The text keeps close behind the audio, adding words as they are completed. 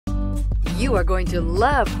You are going to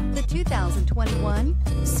love the 2021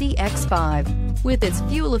 CX-5. With its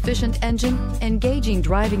fuel-efficient engine, engaging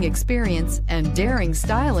driving experience, and daring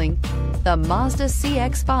styling, the Mazda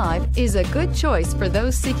CX-5 is a good choice for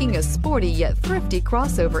those seeking a sporty yet thrifty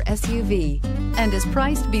crossover SUV and is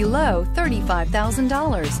priced below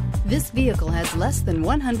 $35,000. This vehicle has less than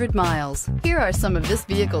 100 miles. Here are some of this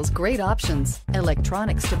vehicle's great options: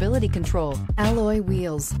 electronic stability control, alloy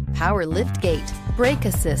wheels, power liftgate, brake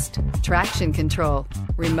assist, traction control,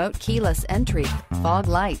 remote keyless entry, fog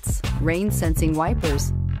lights, rain sensing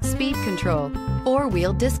wipers, speed control,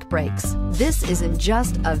 four-wheel disc brakes. This isn't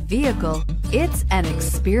just a vehicle, it's an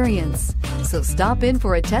experience. So stop in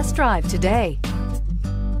for a test drive today.